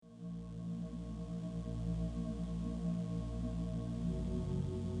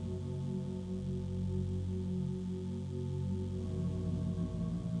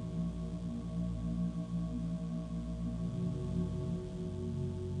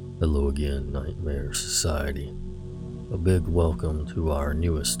Hello again, Nightmare Society. A big welcome to our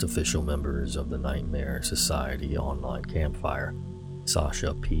newest official members of the Nightmare Society online campfire,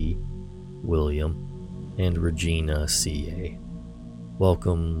 Sasha P., William, and Regina C.A.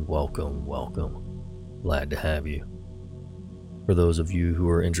 Welcome. Glad to have you. For those of you who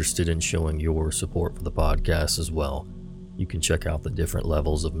are interested in showing your support for the podcast as well, you can check out the different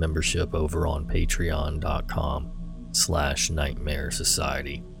levels of membership over on patreon.com/Nightmare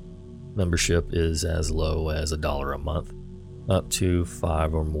Society. Membership is as low as $1 a month, up to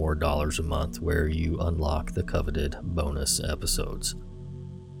 $5 or more a month, where you unlock the coveted bonus episodes.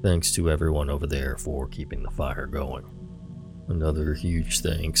 Thanks to everyone over there for keeping the fire going. Another huge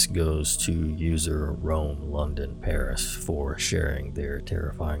thanks goes to user Rome London Paris for sharing their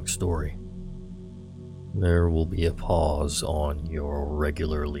terrifying story. There will be a pause on your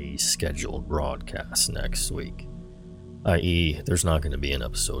regularly scheduled broadcast next week. I.e., there's not going to be an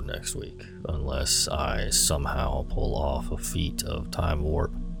episode next week, unless I somehow pull off a feat of time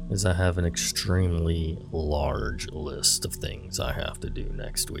warp, as I have an extremely large list of things I have to do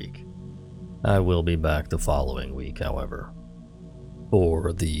next week. I will be back the following week, however.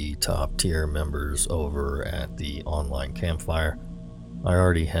 For the top tier members over at the online campfire, I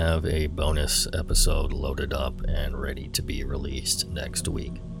already have a bonus episode loaded up and ready to be released next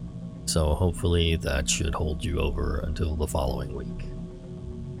week. So hopefully that should hold you over until the following week.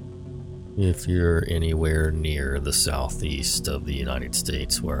 If you're anywhere near the southeast of the United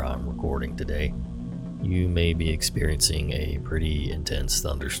States where I'm recording today, you may be experiencing a pretty intense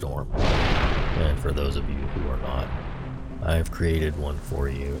thunderstorm. And for those of you who are not, I've created one for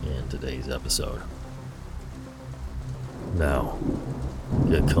you in today's episode. Now,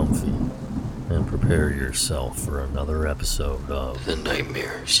 get comfy and prepare yourself for another episode of The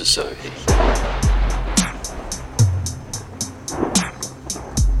Nightmare Society.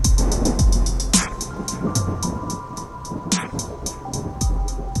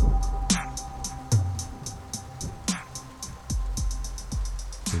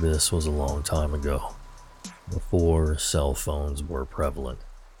 This was a long time ago, before cell phones were prevalent,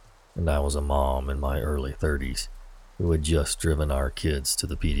 and I was a mom in my early 30s who had just driven our kids to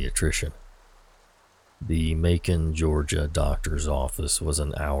the pediatrician. The Macon, Georgia doctor's office was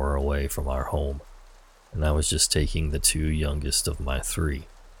an hour away from our home, and I was just taking the two youngest of my three,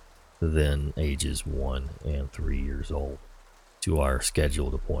 then ages 1 and 3 years old, to our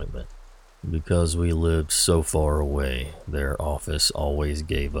scheduled appointment. Because we lived so far away, their office always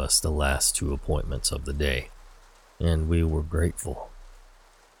gave us the last two appointments of the day, and we were grateful.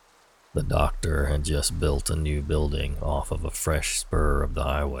 The doctor had just built a new building off of a fresh spur of the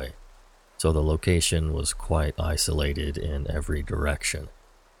highway, so the location was quite isolated in every direction,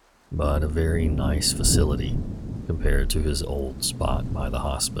 but a very nice facility compared to his old spot by the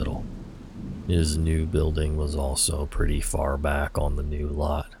hospital. His new building was also pretty far back on the new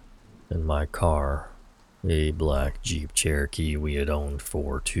lot, and my car, a black Jeep Cherokee we had owned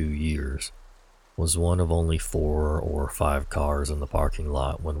for 2 years, was one of only 4 or 5 cars in the parking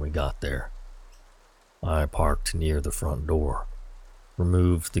lot when we got there. I parked near the front door,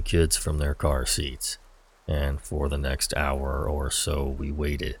 removed the kids from their car seats, and for the next hour or so we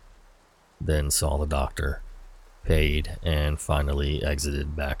waited, then saw the doctor, paid, and finally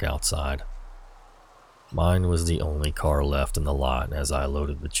exited back outside. Mine was the only car left in the lot as I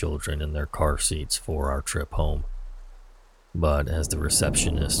loaded the children in their car seats for our trip home. But as the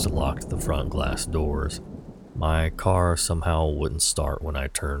receptionist locked the front glass doors, my car somehow wouldn't start when I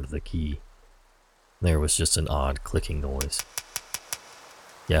turned the key. There was just an odd clicking noise.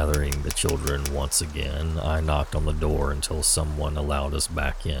 Gathering the children once again, I knocked on the door until someone allowed us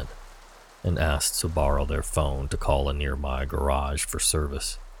back in and asked to borrow their phone to call a nearby garage for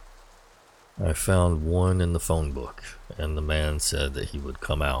service. I found one in the phone book, and the man said that he would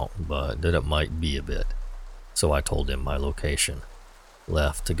come out, but that it might be a bit. So I told him my location,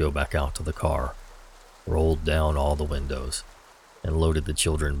 left to go back out to the car, rolled down all the windows, and loaded the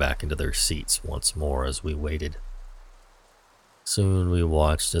children back into their seats once more as we waited. Soon we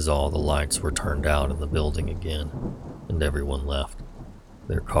watched as all the lights were turned out in the building again, and everyone left,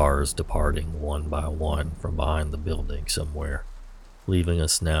 their cars departing one by one from behind the building somewhere, leaving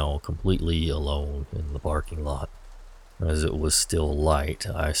us now completely alone in the parking lot. As it was still light,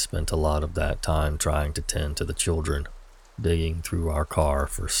 I spent a lot of that time trying to tend to the children, digging through our car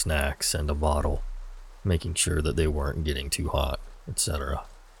for snacks and a bottle, making sure that they weren't getting too hot, etc.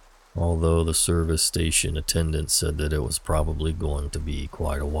 Although the service station attendant said that it was probably going to be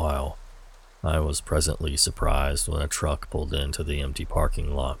quite a while, I was pleasantly surprised when a truck pulled into the empty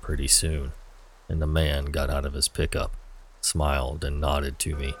parking lot pretty soon, and a man got out of his pickup, smiled and nodded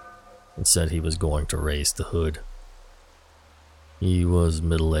to me, and said he was going to raise the hood. He was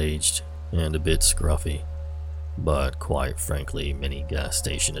middle-aged and a bit scruffy, but quite frankly, many gas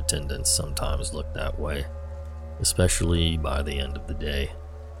station attendants sometimes look that way, especially by the end of the day,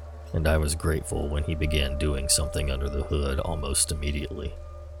 and I was grateful when he began doing something under the hood almost immediately.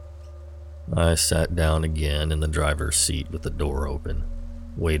 I sat down again in the driver's seat with the door open,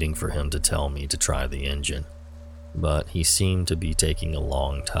 waiting for him to tell me to try the engine, but he seemed to be taking a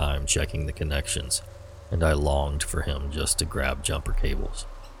long time checking the connections, and I longed for him just to grab jumper cables,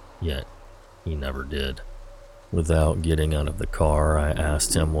 yet he never did. Without getting out of the car, I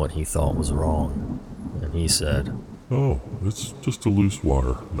asked him what he thought was wrong, and he said, "Oh, it's just a loose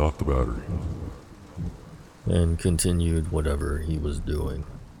wire, not the battery," and continued whatever he was doing.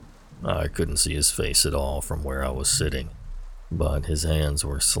 I couldn't see his face at all from where I was sitting, but his hands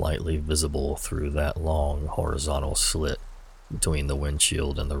were slightly visible through that long horizontal slit between the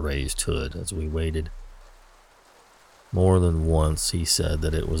windshield and the raised hood as we waited. More than once he said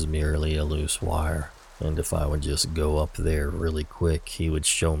that it was merely a loose wire, and if I would just go up there really quick, he would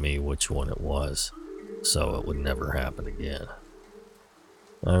show me which one it was, so it would never happen again.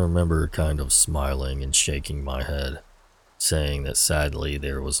 I remember kind of smiling and shaking my head, saying that sadly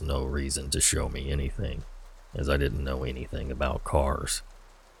there was no reason to show me anything, as I didn't know anything about cars.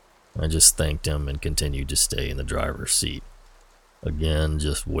 I just thanked him and continued to stay in the driver's seat, again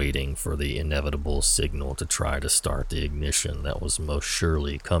just waiting for the inevitable signal to try to start the ignition that was most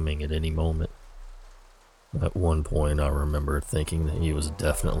surely coming at any moment. At one point I remember thinking that he was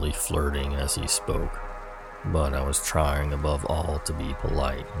definitely flirting as he spoke, but I was trying above all to be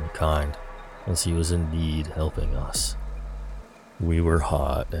polite and kind, as he was indeed helping us. We were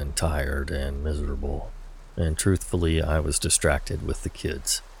hot and tired and miserable, and truthfully I was distracted with the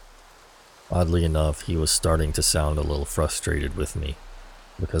kids. Oddly enough, he was starting to sound a little frustrated with me,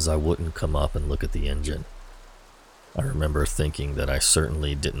 because I wouldn't come up and look at the engine. I remember thinking that I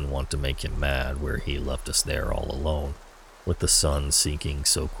certainly didn't want to make him mad where he left us there all alone, with the sun sinking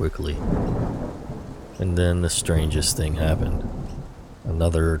so quickly. And then the strangest thing happened.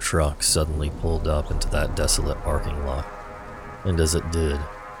 Another truck suddenly pulled up into that desolate parking lot, and as it did,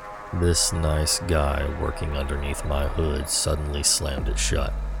 this nice guy working underneath my hood suddenly slammed it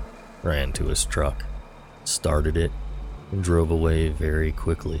shut, ran to his truck, started it, and drove away very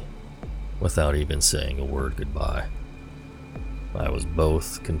quickly, without even saying a word goodbye. I was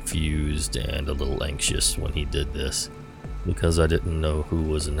both confused and a little anxious when he did this, because I didn't know who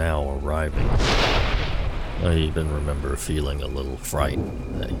was now arriving. I even remember feeling a little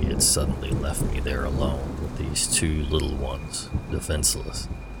frightened that he had suddenly left me there alone with these two little ones, defenseless.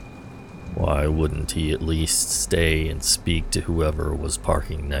 Why wouldn't he at least stay and speak to whoever was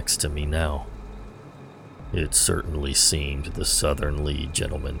parking next to me now? It certainly seemed the Southern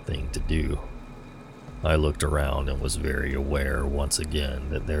gentleman thing to do. I looked around and was very aware once again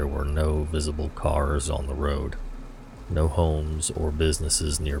that there were no visible cars on the road, no homes or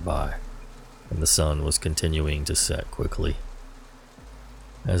businesses nearby, and the sun was continuing to set quickly.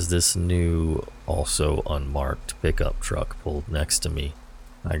 As this new, also unmarked pickup truck pulled next to me,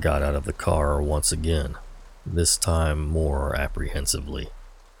 I got out of the car once again, this time more apprehensively.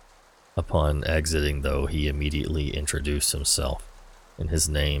 Upon exiting, though, he immediately introduced himself, and his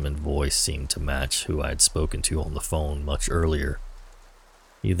name and voice seemed to match who I had spoken to on the phone much earlier.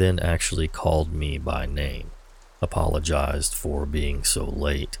 He then actually called me by name, apologized for being so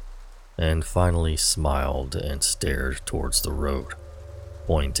late, and finally smiled and stared towards the road,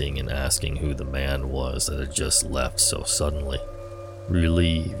 pointing and asking who the man was that had just left so suddenly.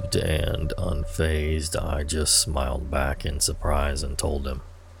 Relieved and unfazed, I just smiled back in surprise and told him,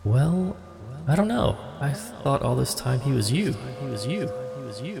 "Well, I don't know. I thought all this time he was you.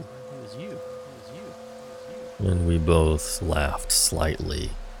 And we both laughed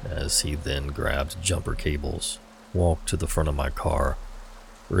slightly as he then grabbed jumper cables, walked to the front of my car,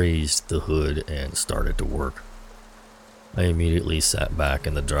 raised the hood, and started to work. I immediately sat back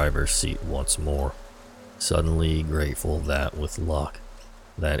in the driver's seat once more, suddenly grateful that, with luck,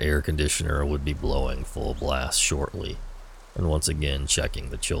 that air conditioner would be blowing full blast shortly, and once again checking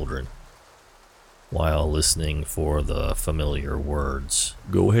the children, while listening for the familiar words,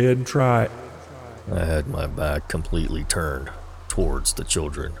 "Go ahead and try it." I had my back completely turned towards the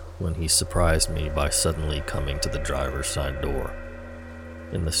children when he surprised me by suddenly coming to the driver's side door.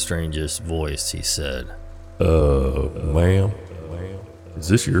 In the strangest voice, he said, Ma'am, is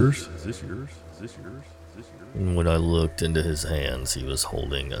this yours? And when I looked into his hands, he was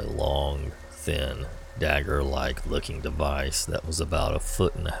holding a long, thin, dagger-like looking device that was about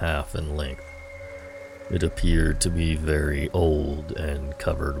 1.5 feet in length. It appeared to be very old and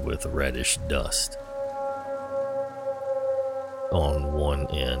covered with reddish dust. On one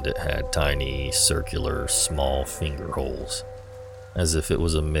end, it had tiny, circular, small finger holes, as if it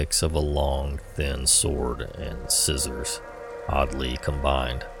was a mix of a long, thin sword and scissors, oddly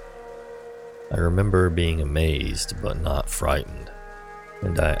combined. I remember being amazed but not frightened,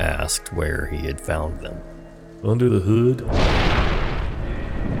 and I asked where he had found them. Under the hood?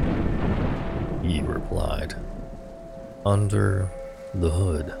 He replied, "Under the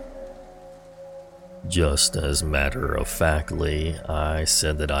hood." Just as matter-of-factly, I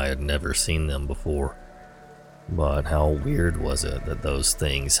said that I had never seen them before. But how weird was it that those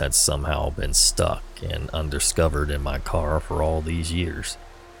things had somehow been stuck and undiscovered in my car for all these years,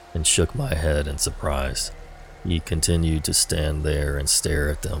 and shook my head in surprise. He continued to stand there and stare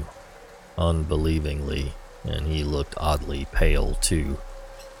at them, unbelievingly, and he looked oddly pale too,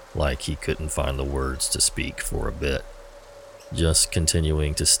 like he couldn't find the words to speak for a bit, just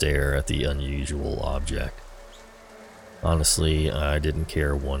continuing to stare at the unusual object. Honestly, I didn't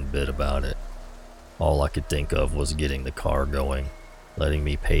care one bit about it. All I could think of was getting the car going, letting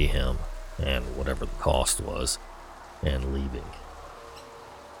me pay him, and whatever the cost was, and leaving.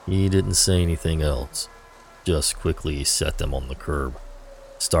 He didn't say anything else, just quickly set them on the curb,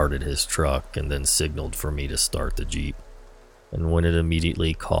 started his truck, and then signaled for me to start the Jeep. And when it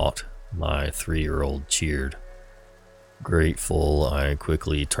immediately caught, my 3-year-old cheered. Grateful, I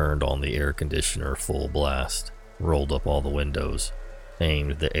quickly turned on the air conditioner full blast, rolled up all the windows,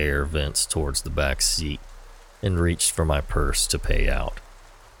 aimed the air vents towards the back seat, and reached for my purse to pay out.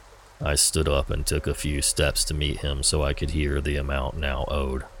 I stood up and took a few steps to meet him so I could hear the amount now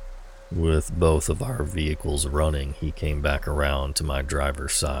owed. With both of our vehicles running, he came back around to my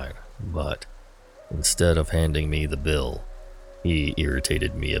driver's side, but instead of handing me the bill, he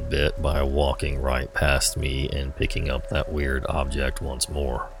irritated me a bit by walking right past me and picking up that weird object once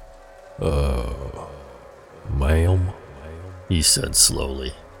more. Ma'am, he said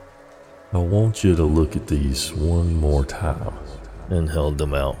slowly. I want you to look at these one more time. And held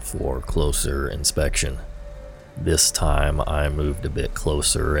them out for closer inspection. This time I moved a bit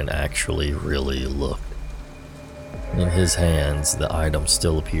closer and actually really looked. In his hands, the item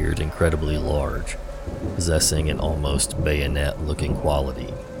still appeared incredibly large, possessing an almost bayonet-looking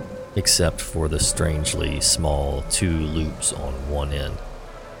quality, except for the strangely small 2 loops on one end.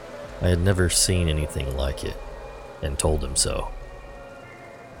 I had never seen anything like it, and told him so.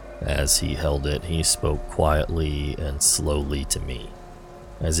 As he held it, he spoke quietly and slowly to me,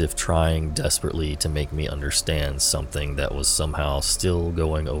 as if trying desperately to make me understand something that was somehow still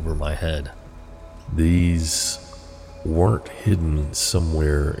going over my head. These weren't hidden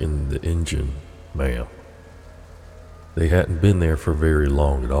somewhere in the engine, ma'am. They hadn't been there for very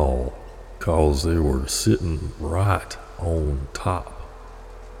long at all, 'cause they were sitting right on top.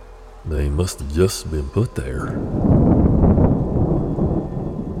 They must have just been put there.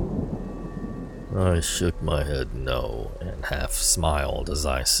 I shook my head no and half smiled as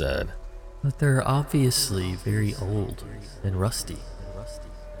I said, "But they're obviously very old and rusty."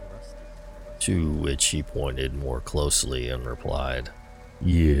 To which he pointed more closely and replied,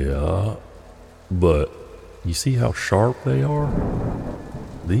 Yeah, but you see how sharp they are?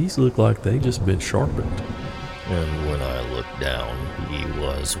 These look like they just been sharpened. And when I looked down, he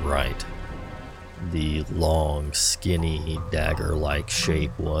was right. The long, skinny, dagger-like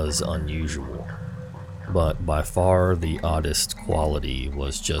shape was unusual, but by far the oddest quality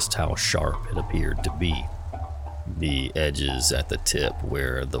was just how sharp it appeared to be. The edges at the tip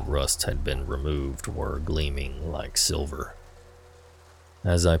where the rust had been removed were gleaming like silver.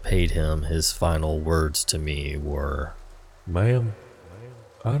 As I paid him, his final words to me were, Ma'am,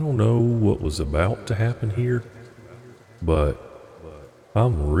 I don't know what was about to happen here, but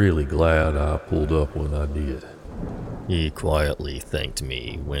I'm really glad I pulled up when I did. He quietly thanked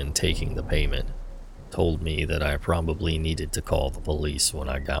me when taking the payment, told me that I probably needed to call the police when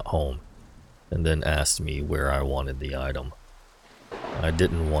I got home, and then asked me where I wanted the item. I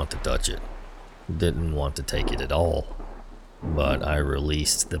didn't want to touch it, didn't want to take it at all, but I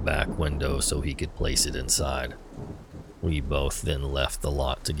released the back window so he could place it inside. We both then left the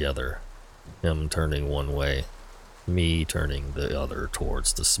lot together, him turning one way, me turning the other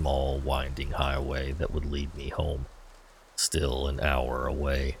towards the small, winding highway that would lead me home, still an hour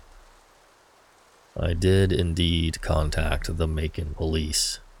away. I did indeed contact the Macon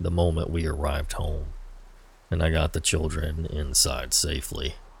police the moment we arrived home, and I got the children inside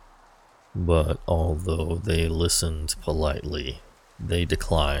safely. But although they listened politely, they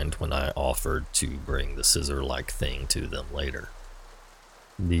declined when I offered to bring the scissor-like thing to them later.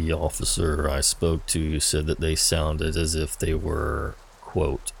 The officer I spoke to said that they sounded as if they were,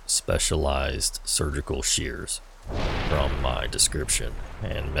 quote, specialized surgical shears, from my description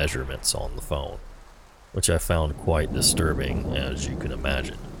and measurements on the phone, which I found quite disturbing, as you can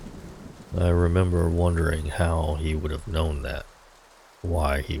imagine. I remember wondering how he would have known that,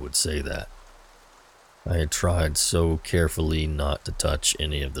 why he would say that. I had tried so carefully not to touch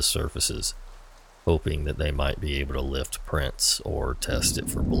any of the surfaces, hoping that they might be able to lift prints or test it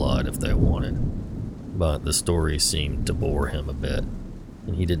for blood if they wanted. But the story seemed to bore him a bit,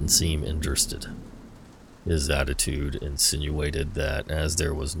 and he didn't seem interested. His attitude insinuated that as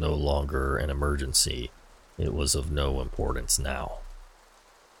there was no longer an emergency, it was of no importance now.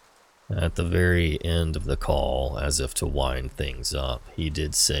 At the very end of the call, as if to wind things up, he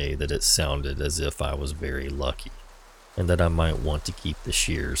did say that it sounded as if I was very lucky, and that I might want to keep the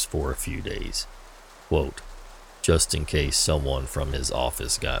shears for a few days. Quote, just in case someone from his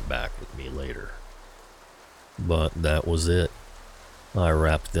office got back with me later. But that was it. I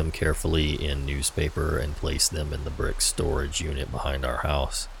wrapped them carefully in newspaper and placed them in the brick storage unit behind our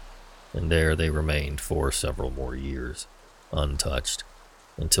house, and there they remained for several more years, untouched,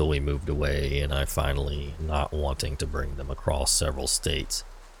 until we moved away and I finally, not wanting to bring them across several states,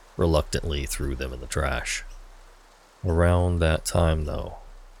 reluctantly threw them in the trash. Around that time, though,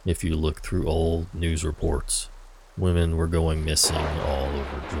 if you look through old news reports, women were going missing all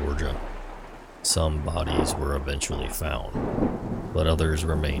over Georgia. Some bodies were eventually found, but others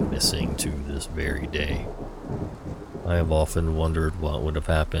remain missing to this very day. I have often wondered what would have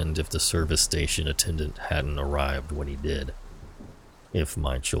happened if the service station attendant hadn't arrived when he did. If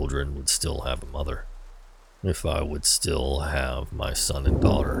my children would still have a mother. If I would still have my son and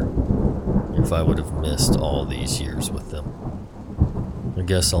daughter. If I would have missed all these years with them. I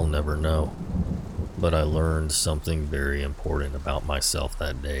guess I'll never know, but I learned something very important about myself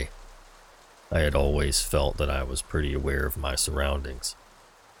that day. I had always felt that I was pretty aware of my surroundings,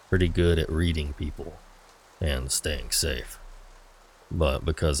 pretty good at reading people, and staying safe. But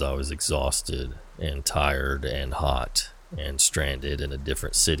because I was exhausted and tired and hot and stranded in a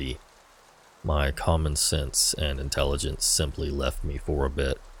different city, my common sense and intelligence simply left me for a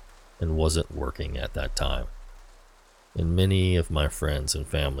bit and wasn't working at that time. And many of my friends and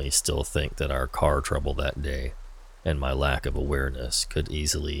family still think that our car trouble that day and my lack of awareness could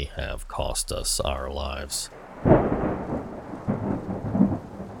easily have cost us our lives.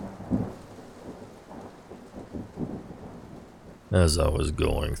 As I was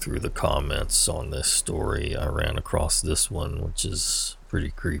going through the comments on this story, I ran across this one, which is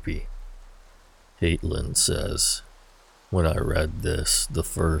pretty creepy. Caitlin says, when I read this, the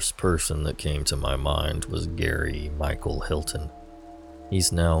first person that came to my mind was Gary Michael Hilton.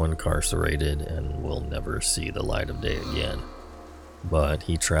 He's now incarcerated and will never see the light of day again. But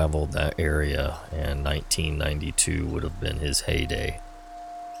he traveled that area, and 1992 would have been his heyday.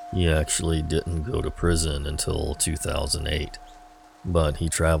 He actually didn't go to prison until 2008, but he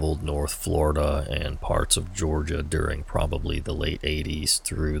traveled North Florida and parts of Georgia during probably the late 80s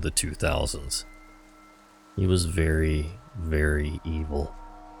through the 2000s. He was very, very evil,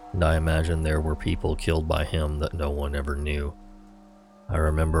 and I imagine there were people killed by him that no one ever knew. I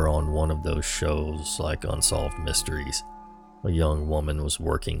remember on one of those shows, like Unsolved Mysteries, a young woman was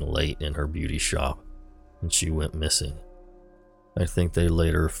working late in her beauty shop, and she went missing. I think they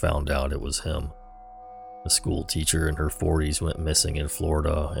later found out it was him. A school teacher in her 40s went missing in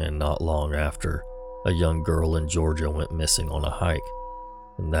Florida, and not long after, a young girl in Georgia went missing on a hike,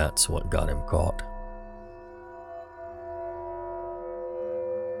 and that's what got him caught.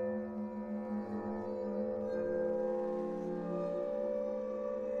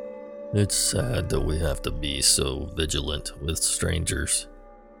 It's sad that we have to be so vigilant with strangers,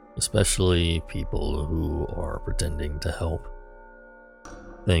 especially people who are pretending to help.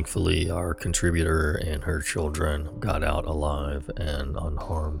 Thankfully, our contributor and her children got out alive and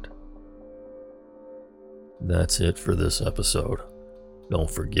unharmed. That's it for this episode.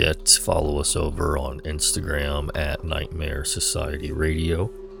 Don't forget to follow us over on Instagram at Nightmare Society Radio.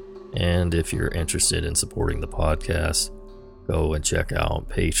 And if you're interested in supporting the podcast, go and check out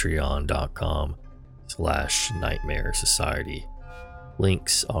patreon.com/Nightmare Society.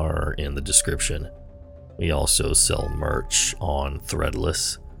 Links are in the description. We also sell merch on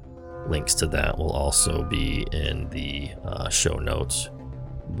Threadless. Links to that will also be in the show notes.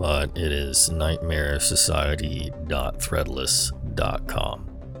 But it is nightmaresociety.threadless.com.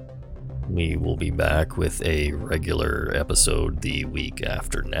 We will be back with a regular episode the week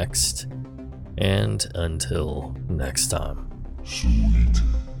after next. And until next time. Sweet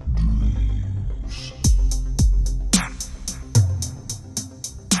dreams.